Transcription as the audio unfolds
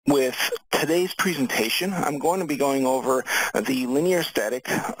With today's presentation, I'm going to be going over the linear static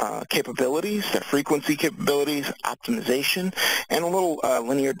capabilities, the frequency capabilities, optimization, and a little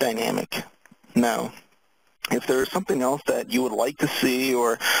linear dynamic. Now, if there's something else that you would like to see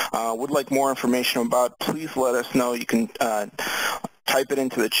or would like more information about, please let us know. You can type it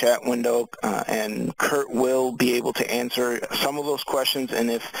into the chat window, and Kurt will be able to answer some of those questions. And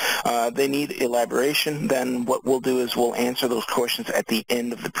if they need elaboration, then what we'll do is we'll answer those questions at the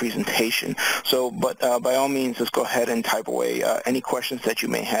end of the presentation. So, but by all means, just go ahead and type away any questions that you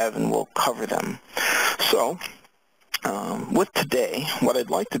may have, and we'll cover them. So, with today, what I'd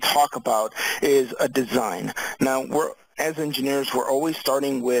like to talk about is a design. Now, as engineers, we're always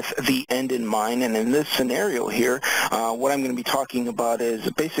starting with the end in mind, and in this scenario here, what I'm going to be talking about is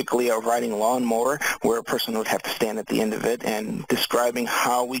basically a riding lawnmower where a person would have to stand at the end of it, and describing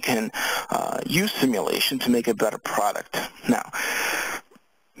how we can use simulation to make a better product. Now,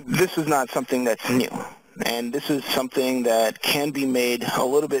 this is not something that's new. And this is something that can be made a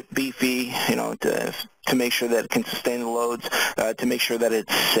little bit beefy, you know, to make sure that it can sustain the loads, to make sure that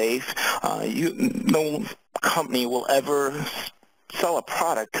it's safe. No company will ever sell a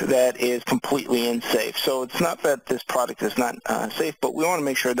product that is completely unsafe. So it's not that this product is not safe, but we want to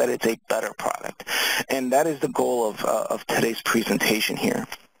make sure that it's a better product. And that is the goal of today's presentation here.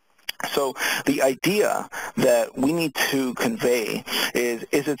 So the idea that we need to convey is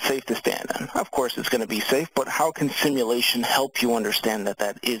it safe to stand on? Of course it's going to be safe, but how can simulation help you understand that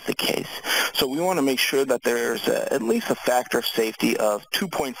that is the case? So we want to make sure that there's at least a factor of safety of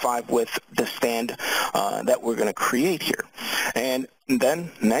 2.5 with the stand that we're going to create here. And then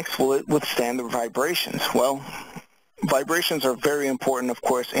next, will it withstand the vibrations? Well, vibrations are very important, of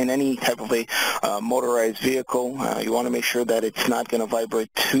course, in any type of a motorized vehicle. You want to make sure that it's not going to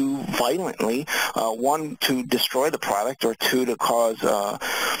vibrate too violently, one, to destroy the product, or two, to cause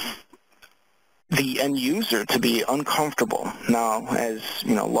the end user to be uncomfortable. Now, as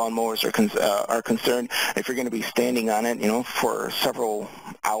you know, lawnmowers are concerned, if you're going to be standing on it, you know, for several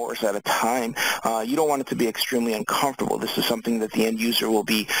hours at a time, you don't want it to be extremely uncomfortable. This is something that the end user will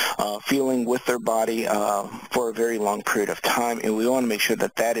be feeling with their body for a very long period of time, and we want to make sure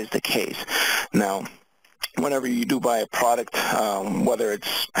that that is the case. Now, whenever you do buy a product, whether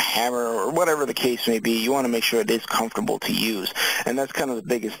it's a hammer or whatever the case may be, you want to make sure it is comfortable to use. And that's kind of the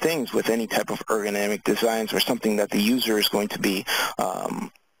biggest things with any type of ergonomic designs, or something that the user is going to be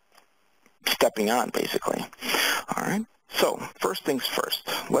stepping on, basically. All right. So first things first,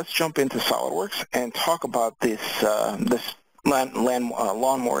 let's jump into SOLIDWORKS and talk about this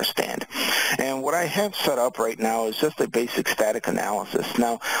lawnmower stand. And what I have set up right now is just a basic static analysis.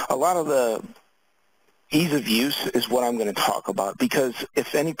 Now, a lot of the ease of use is what I'm going to talk about, because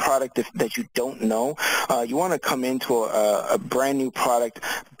if any product that you don't know, you want to come into a brand new product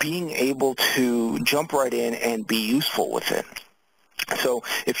being able to jump right in and be useful with it. So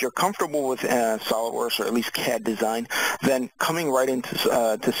if you're comfortable with SOLIDWORKS, or at least CAD design, then coming right into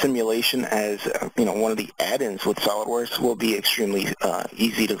to simulation as you know, one of the add-ins with SOLIDWORKS will be extremely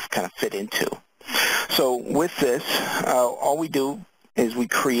easy to kind of fit into. So with this, all we do is we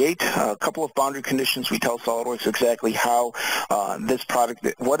create a couple of boundary conditions. We tell SOLIDWORKS exactly how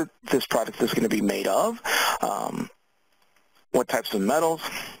what this product is going to be made of, what types of metals,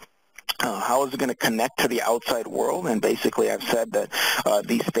 how is it going to connect to the outside world. And basically I've said that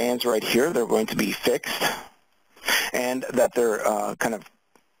these stands right here, they're going to be fixed, and that they're kind of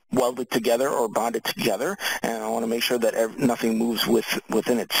welded together or bonded together, and I want to make sure that nothing moves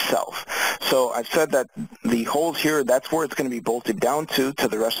within itself. So I've said that the holes here, that's where it's going to be bolted down to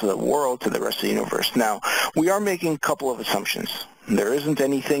the rest of the world, to the rest of the universe. Now, we are making a couple of assumptions. There isn't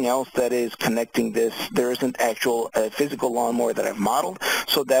anything else that is connecting this. There isn't actual physical lawnmower that I've modeled,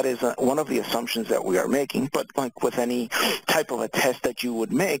 so that is one of the assumptions that we are making. But like with any type of a test that you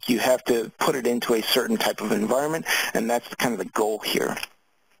would make, you have to put it into a certain type of environment, and that's kind of the goal here.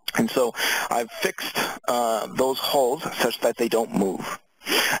 And so I've fixed those holes such that they don't move.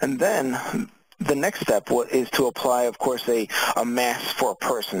 And then the next step is to apply, of course, a mass for a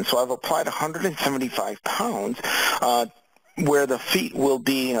person. So I've applied 175 pounds where the feet will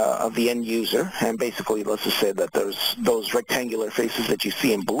be of the end user. And basically, let's just say that those rectangular faces that you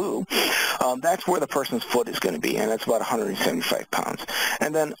see in blue, that's where the person's foot is going to be, and that's about 175 pounds.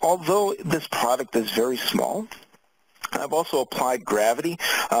 And then although this product is very small, I've also applied gravity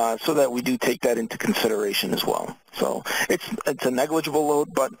so that we do take that into consideration as well. So it's a negligible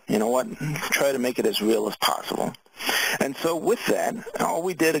load, but you know what? Try to make it as real as possible. And so with that, all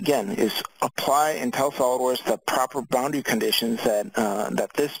we did again is apply and tell SOLIDWORKS the proper boundary conditions that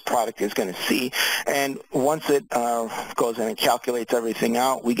this product is going to see. And once it goes in and calculates everything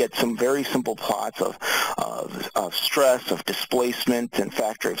out, we get some very simple plots of stress, of displacement, and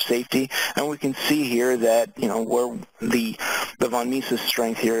factor of safety. And we can see here that where the von Mises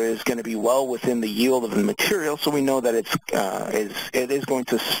strength here is going to be well within the yield of the material, so we know that it is going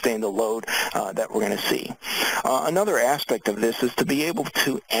to sustain the load that we're going to see. Another aspect of this is to be able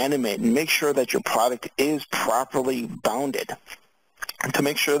to animate and make sure that your product is properly bounded, to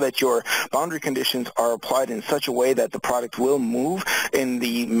make sure that your boundary conditions are applied in such a way that the product will move in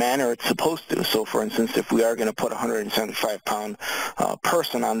the manner it's supposed to. So for instance, if we are going to put a 175-pound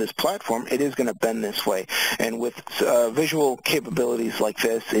person on this platform, it is going to bend this way. And with visual capabilities like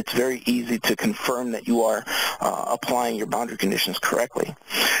this, it's very easy to confirm that you are applying your boundary conditions correctly.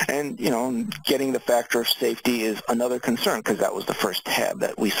 And, getting the factor of safety is another concern, because that was the first tab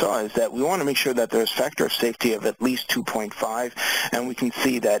that we saw, is that we want to make sure that there's factor of safety of at least 2.5, and we can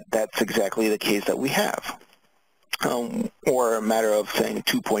see that that's exactly the case that we have. Or a matter of saying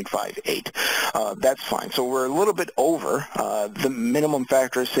 2.58. That's fine. So we're a little bit over the minimum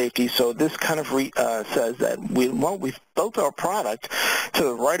factor of safety. So this kind of says that we've built our product to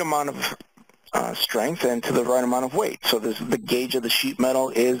the right amount of strength and to the right amount of weight. So the gauge of the sheet metal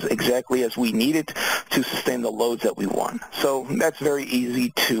is exactly as we need it to sustain the loads that we want. So that's very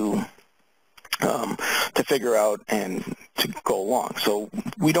easy to figure out and to go along. So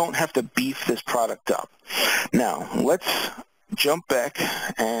we don't have to beef this product up. Now, let's jump back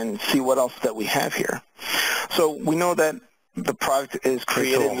and see what else that we have here. So we know that the product is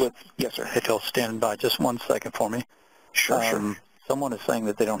created with... Yes, sir. Hey, Joel, stand by just 1 second for me. Sure, sure. Someone is saying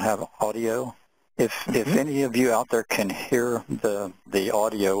that they don't have audio. If any of you out there can hear the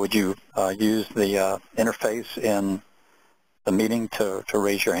audio, would you use the interface in the meeting to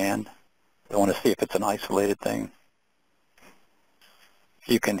raise your hand? I want to see if it's an isolated thing. If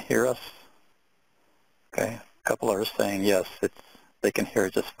you can hear us. Okay, a couple are saying yes, they can hear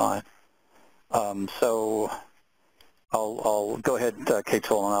it just fine. So I'll go ahead, Kate,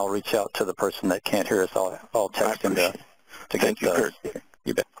 and I'll reach out to the person that can't hear us. I'll text him to Thank get you, Kurt.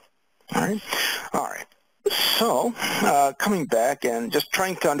 You bet. All right. All right. So, coming back and just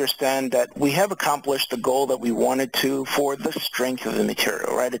trying to understand that we have accomplished the goal that we wanted to for the strength of the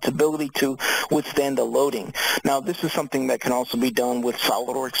material, right? Its ability to withstand the loading. Now, this is something that can also be done with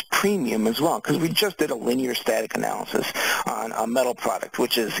SOLIDWORKS Premium as well, because we just did a linear static analysis on a metal product,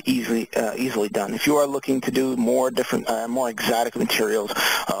 which is easily done. If you are looking to do more different, more exotic materials,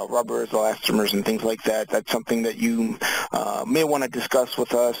 rubbers, elastomers, and things like that, that's something that you may want to discuss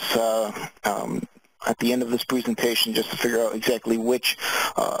with us at the end of this presentation, just to figure out exactly which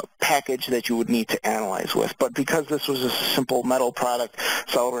package that you would need to analyze with. But because this was a simple metal product,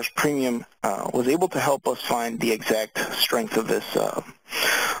 SOLIDWORKS Premium was able to help us find the exact strength of this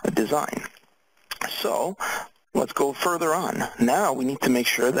design. So let's go further on. Now we need to make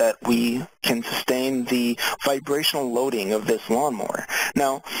sure that we can sustain the vibrational loading of this lawnmower.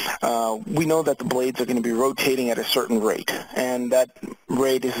 Now, we know that the blades are going to be rotating at a certain rate, and that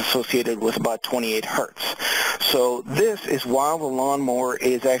rate is associated with about 28 hertz. So this is while the lawnmower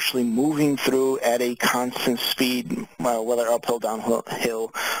is actually moving through at a constant speed, whether uphill, downhill,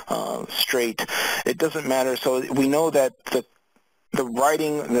 straight, it doesn't matter. So we know that the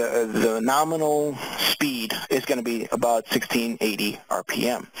nominal speed is going to be about 1680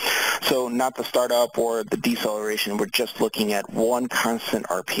 RPM. So not the startup or the deceleration, we're just looking at one constant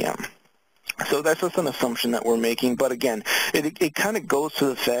RPM. So that's just an assumption that we're making, but again, it kind of goes to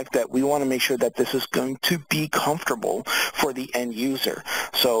the fact that we want to make sure that this is going to be comfortable for the end user.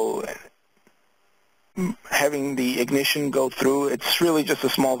 So having the ignition go through, it's really just a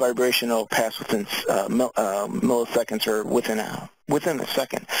small vibration. It'll pass within milliseconds or within a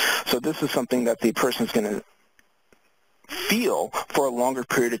second. So this is something that the person's going to feel for a longer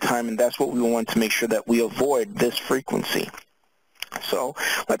period of time, and that's what we want to make sure that we avoid this frequency. So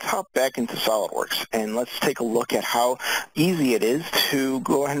let's hop back into SOLIDWORKS and let's take a look at how easy it is to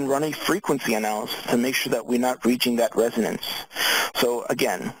go ahead and run a frequency analysis to make sure that we're not reaching that resonance. So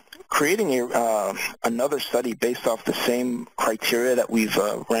again, creating another study based off the same criteria that we've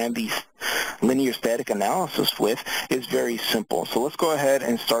ran the linear static analysis with is very simple. So let's go ahead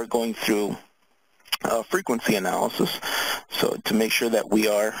and start going through frequency analysis, so to make sure that we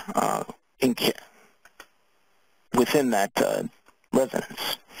are within that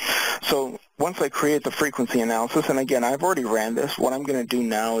resonance. So once I create the frequency analysis, and again, I've already ran this, what I'm going to do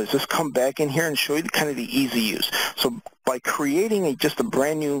now is just come back in here and show you kind of the easy use. So by creating just a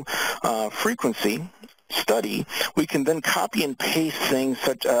brand new frequency study, we can then copy and paste things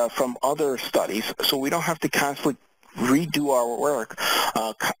such, from other studies, so we don't have to constantly redo our work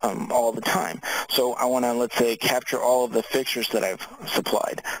all the time. So I want to, let's say, capture all of the fixtures that I've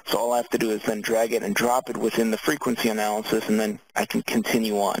supplied. So all I have to do is then drag it and drop it within the frequency analysis, and then I can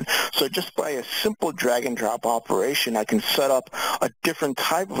continue on. So just by a simple drag and drop operation, I can set up a different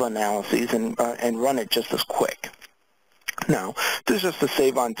type of analysis and run it just as quick. Now, this is just to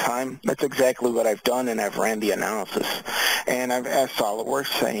save on time. That's exactly what I've done, and I've ran the analysis. And I've asked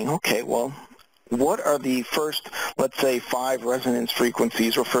SOLIDWORKS saying, okay, well, what are the first, let's say, 5 resonance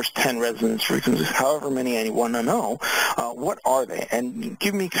frequencies or first 10 resonance frequencies, however many I want to know, what are they? And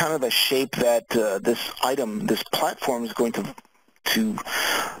give me kind of the shape that this platform is going to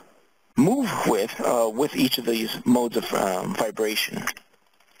move with each of these modes of vibration.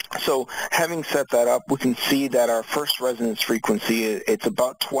 So having set that up, we can see that our first resonance frequency, it's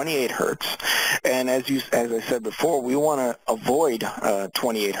about 28 hertz. And as I said before, we want to avoid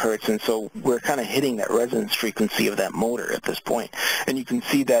 28 hertz, and so we're kind of hitting that resonance frequency of that motor at this point. And you can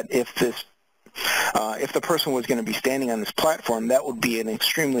see that if the person was going to be standing on this platform, that would be an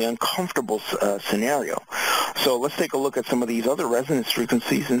extremely uncomfortable scenario. So let's take a look at some of these other resonance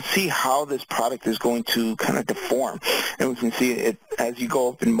frequencies and see how this product is going to kind of deform. And we can see it as you go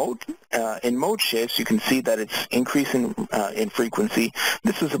up in mode shifts. You can see that it's increasing in frequency.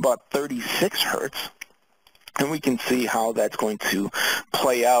 This is about 36 hertz. And we can see how that's going to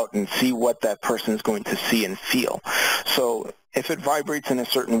play out and see what that person is going to see and feel. So if it vibrates in a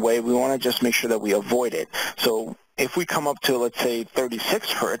certain way, we want to just make sure that we avoid it. So if we come up to, let's say,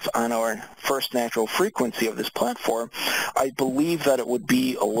 36 hertz on our first natural frequency of this platform, I believe that it would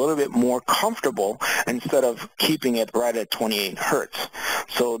be a little bit more comfortable instead of keeping it right at 28 hertz.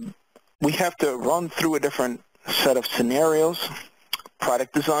 So we have to run through a different set of scenarios,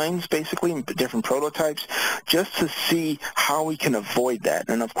 product designs, basically, different prototypes, just to see how we can avoid that.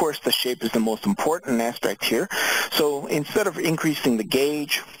 And of course, the shape is the most important aspect here. So instead of increasing the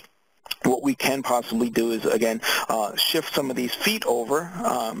gauge, what we can possibly do is, again, shift some of these feet over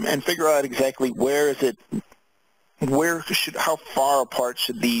and figure out exactly how far apart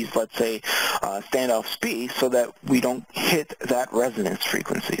should these, let's say, standoffs be, so that we don't hit that resonance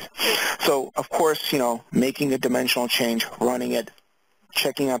frequencies. So, of course, making a dimensional change, running it,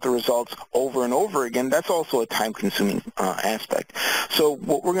 checking out the results over and over again, that's also a time-consuming aspect. So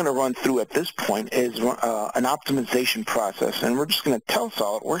what we're going to run through at this point is an optimization process, and we're just going to tell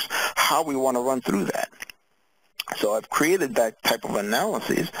SOLIDWORKS how we want to run through that. So I've created that type of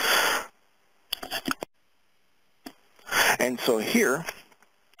analysis, and so here,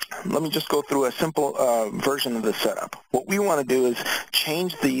 let me just go through a simple version of the setup. What we want to do is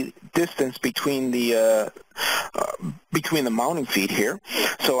change the distance between the mounting feet here.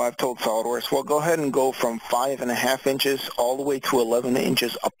 So I've told SOLIDWORKS, well, go ahead and go from 5.5 inches all the way to 11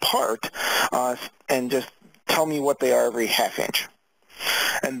 inches apart, and just tell me what they are every half inch.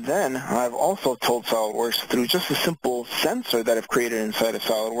 And then I've also told SOLIDWORKS, through just a simple sensor that I've created inside of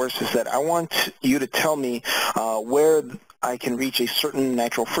SOLIDWORKS, is that I want you to tell me where I can reach a certain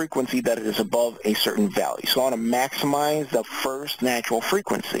natural frequency that is above a certain value. So I want to maximize the first natural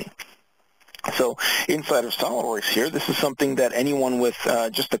frequency. So inside of SOLIDWORKS here, this is something that anyone with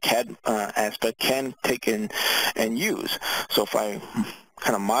just a CAD aspect can take in and use. So if I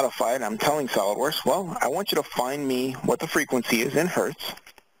kind of modify it, I'm telling SOLIDWORKS, well, I want you to find me what the frequency is in hertz,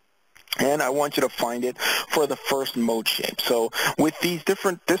 and I want you to find it for the first mode shape. So with these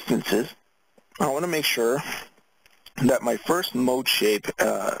different distances, I want to make sure that my first mode shape,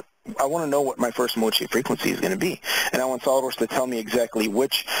 I want to know what my first mode shape frequency is going to be. And I want SOLIDWORKS to tell me exactly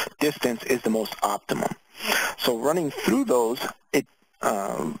which distance is the most optimum. So running through those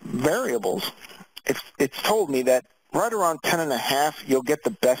variables, it's told me that right around 10.5, you'll get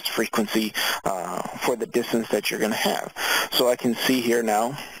the best frequency for the distance that you're going to have. So I can see here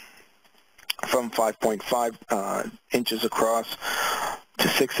now from 5.5 inches across to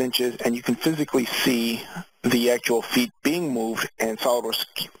 6 inches, and you can physically see the actual feet being moved and SOLIDWORKS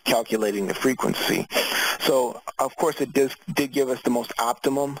calculating the frequency. So, of course, it did give us the most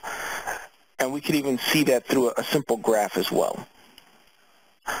optimum, and we could even see that through a simple graph as well.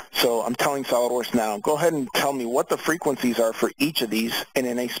 So I'm telling SOLIDWORKS now, go ahead and tell me what the frequencies are for each of these in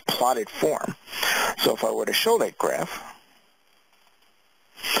a nice plotted form. So if I were to show that graph,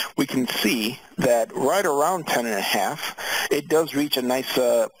 we can see that right around 10.5, it does reach a nice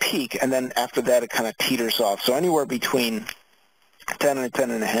peak, and then after that it kind of teeters off. So anywhere between 10 and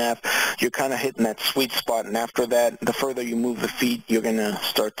 10.5, you're kind of hitting that sweet spot, and after that, the further you move the feet, you're going to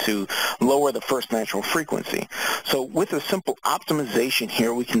start to lower the first natural frequency. So with a simple optimization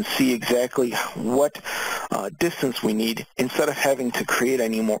here, we can see exactly what distance we need instead of having to create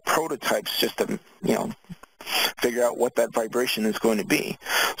any more prototypes just to, figure out what that vibration is going to be.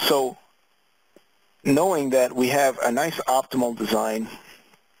 So knowing that we have a nice optimal design,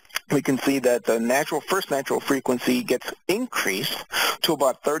 we can see that the first natural frequency gets increased to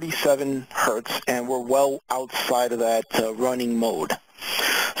about 37 hertz, and we're well outside of that running mode.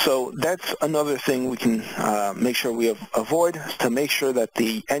 So that's another thing we can make sure we avoid, is to make sure that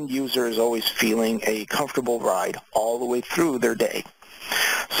the end user is always feeling a comfortable ride all the way through their day.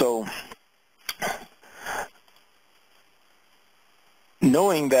 So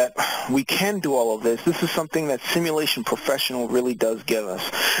knowing that we can do all of this, this is something that Simulation Professional really does give us.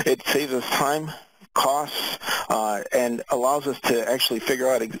 It saves us time, costs, and allows us to actually figure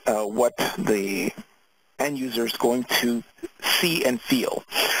out what the end user is going to see and feel.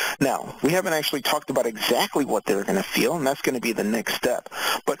 Now, we haven't actually talked about exactly what they're going to feel, and that's going to be the next step.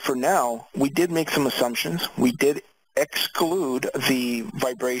 But for now, we did make some assumptions. We did exclude the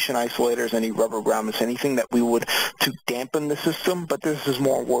vibration isolators, any rubber grommets, anything that we would to dampen the system, but this is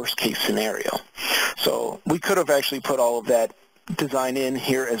more worst case scenario. So we could have actually put all of that design in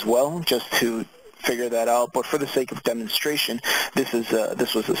here as well, just to figure that out, but for the sake of demonstration, this was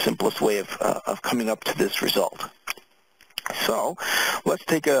the simplest way of coming up to this result. So let's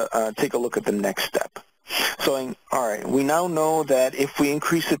take a look at the next step. So all right, we now know that if we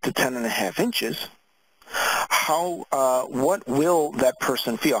increase it to 10.5 inches, what will that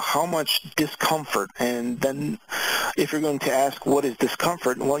person feel? How much discomfort? And then if you're going to ask what is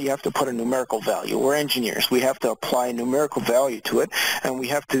discomfort, well, you have to put a numerical value. We're engineers. We have to apply a numerical value to it, and we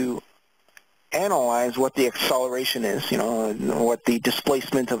have to analyze what the acceleration is, what the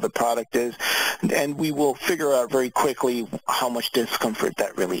displacement of the product is, and we will figure out very quickly how much discomfort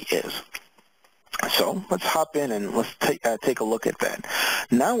that really is. So let's hop in and let's take a look at that.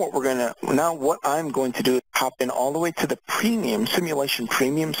 Now what I'm going to do is hop in all the way to the premium, Simulation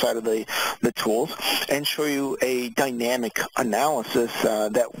Premium side of the tools, and show you a dynamic analysis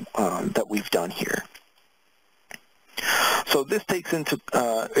that we've done here. So this takes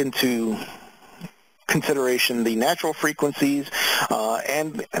into consideration the natural frequencies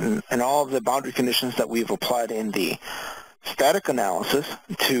and all of the boundary conditions that we've applied in the static analysis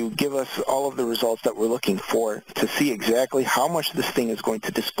to give us all of the results that we're looking for to see exactly how much this thing is going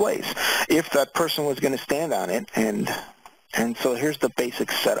to displace if that person was going to stand on it. And so here's the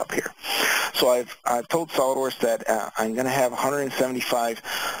basic setup here. So I've told SOLIDWORKS that I'm going to have a 175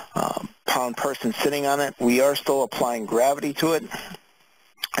 pound person sitting on it. We are still applying gravity to it.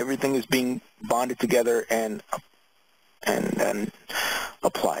 Everything is being bonded together and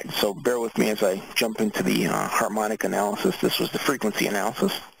applied. So bear with me as I jump into the harmonic analysis. This was the frequency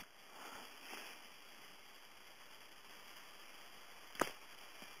analysis.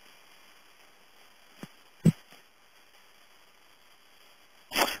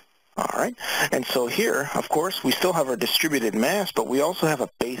 All right, and so here, of course, we still have our distributed mass, but we also have a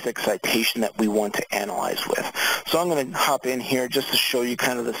base excitation that we want to analyze with. So I'm going to hop in here just to show you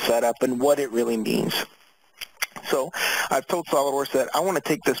kind of the setup and what it really means. So I've told SOLIDWORKS that I want to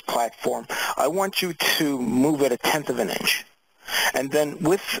take this platform. I want you to move it 1/10 of an inch. And then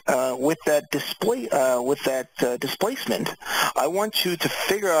with that displacement, I want you to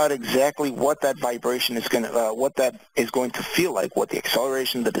figure out exactly what that vibration is going to feel like, what the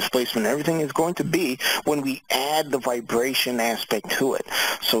acceleration, the displacement, everything is going to be when we add the vibration aspect to it.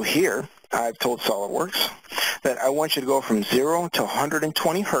 So here, I've told SOLIDWORKS that I want you to go from 0 to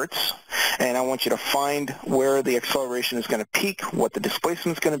 120 hertz, and I want you to find where the acceleration is going to peak, what the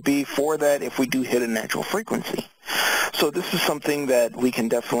displacement is going to be for that if we do hit a natural frequency. So this is something that we can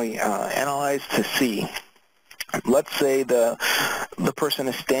definitely analyze to see. Let's say the person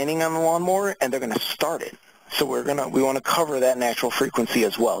is standing on the lawnmower and they're going to start it. So we want to cover that natural frequency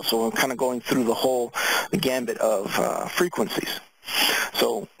as well. So we're kind of going through the gambit of frequencies.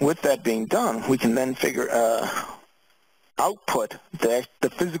 So with that being done, we can then output the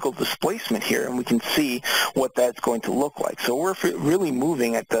physical displacement here, and we can see what that's going to look like. So we're really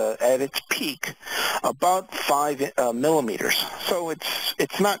moving at its peak about 5 millimeters. So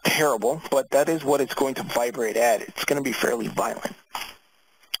it's not terrible, but that is what it's going to vibrate at. It's going to be fairly violent.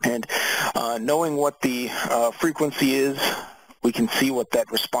 And knowing what the frequency is, we can see what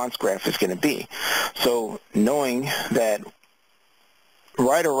that response graph is going to be. So knowing that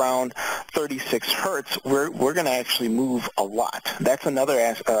right around 36 hertz, we're going to actually move a lot. That's another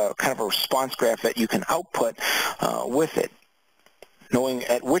kind of a response graph that you can output with it. knowing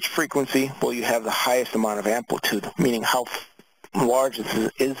at which frequency will you have the highest amount of amplitude, meaning how large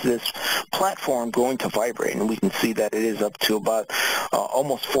is this platform going to vibrate, and we can see that it is up to about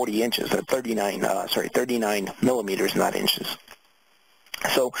almost 40 inches, at 39 millimeters, not inches.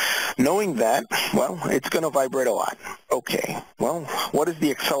 So knowing that, well, it's going to vibrate a lot. Okay, well, what is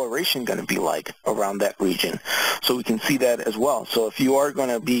the acceleration going to be like around that region? So we can see that as well. So if you are going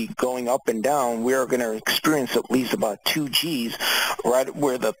to be going up and down, we are going to experience at least about 2 Gs right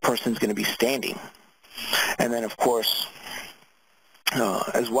where the person's going to be standing. And then, of course,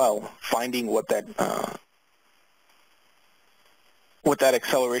 as well, finding what that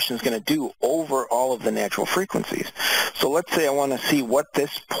acceleration is going to do over all of the natural frequencies. So let's say I want to see what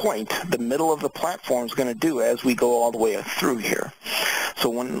this point, the middle of the platform, is going to do as we go all the way through here. So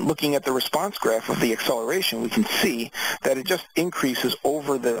when looking at the response graph of the acceleration, we can see that it just increases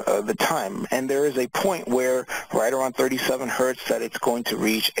over the time. And there is a point where, right around 37 hertz, that it's going to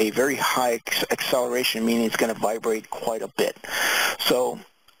reach a very high acceleration, meaning it's going to vibrate quite a bit. So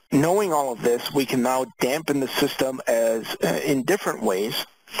knowing all of this, we can now dampen the system in different ways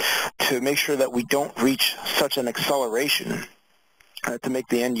to make sure that we don't reach such an acceleration to make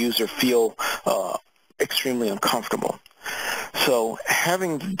the end user feel extremely uncomfortable. So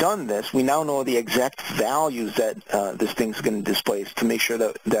having done this, we now know the exact values that this thing's going to displace to make sure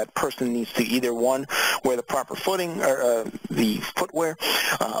that that person needs to either, one, wear the proper footing or the footwear,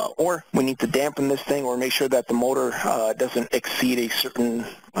 or we need to dampen this thing or make sure that the motor doesn't exceed a certain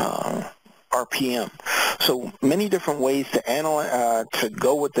RPM. So many different ways to analyze, to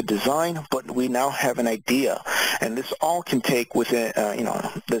go with the design, but we now have an idea, and this all can take within,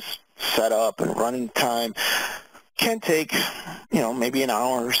 this setup and running time can take, maybe an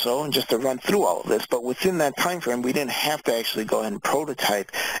hour or so, and just to run through all of this. But within that time frame, we didn't have to actually go ahead and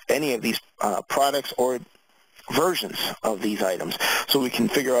prototype any of these products or versions of these items, so we can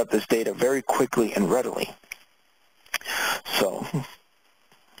figure out this data very quickly and readily. So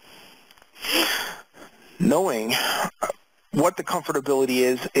knowing what the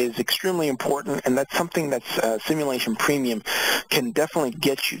comfortability is extremely important, and that's something that Simulation Premium can definitely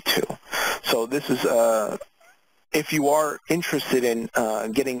get you to. So this is if you are interested in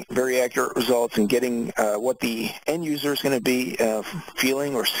getting very accurate results and getting what the end user is going to be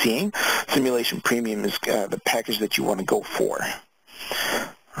feeling or seeing, Simulation Premium is the package that you want to go for.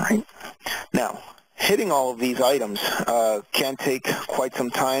 All right. Now, hitting all of these items can take quite some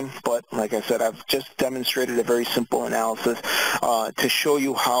time, but like I said, I've just demonstrated a very simple analysis to show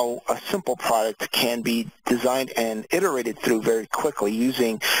you how a simple product can be designed and iterated through very quickly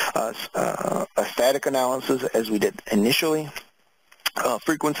using a static analysis, as we did initially,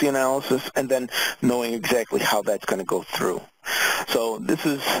 frequency analysis, and then knowing exactly how that's going to go through. So this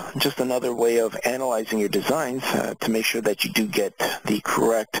is just another way of analyzing your designs to make sure that you do get the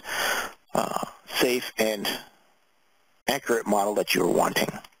correct safe and accurate model that you're wanting.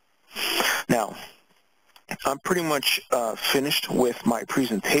 Now, I'm pretty much finished with my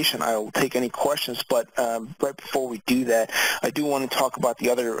presentation. I will take any questions, but right before we do that, I do want to talk about the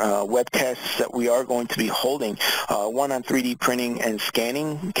other webcasts that we are going to be holding, one on 3D printing and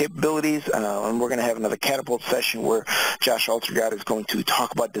scanning capabilities, and we're going to have another catapult session where Josh Altergott is going to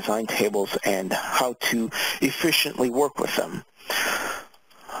talk about design tables and how to efficiently work with them.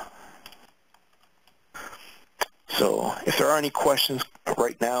 So if there are any questions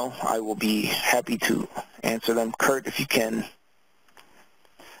right now, I will be happy to answer them. Kurt, if you can.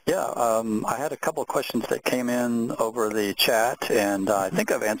 Yeah, I had a couple of questions that came in over the chat, and I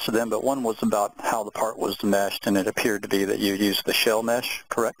think I've answered them, but one was about how the part was meshed, and it appeared to be that you used the shell mesh,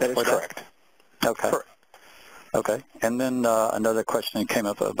 correct? That is correct. Okay. Correct. Okay. And then another question came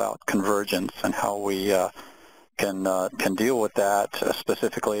up about convergence and how we can deal with that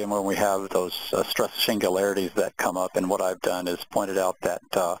specifically, and when we have those stress singularities that come up. And what I've done is pointed out that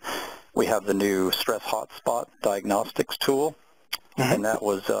we have the new stress hotspot diagnostics tool, and that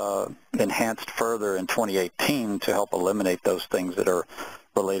was enhanced further in 2018 to help eliminate those things that are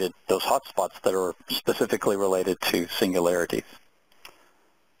related, those hotspots that are specifically related to singularities.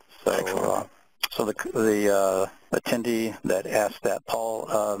 So, so the attendee that asked that,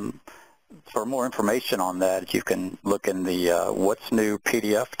 Paul, for more information on that, you can look in the What's New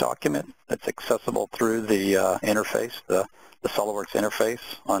PDF document that's accessible through the interface, the SOLIDWORKS interface.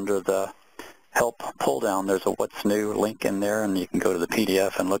 Under the Help pull-down, there's a What's New link in there, and you can go to the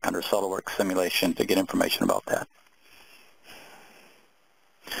PDF and look under SOLIDWORKS Simulation to get information about that.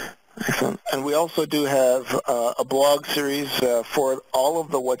 Excellent. And we also do have a blog series for all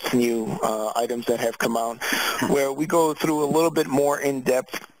of the What's New items that have come out, where we go through a little bit more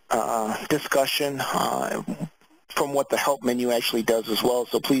in-depth discussion from what the help menu actually does as well.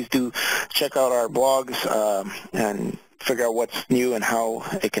 So please do check out our blogs and figure out what's new and how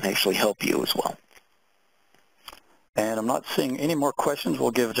it can actually help you as well. And I'm not seeing any more questions.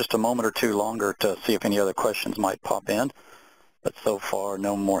 We'll give just a moment or two longer to see if any other questions might pop in. But so far,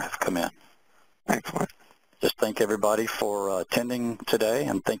 no more have come in. Excellent. Just thank everybody for attending today,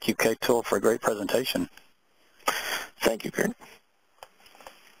 and thank you, K-Tool, for a great presentation. Thank you, Kurt.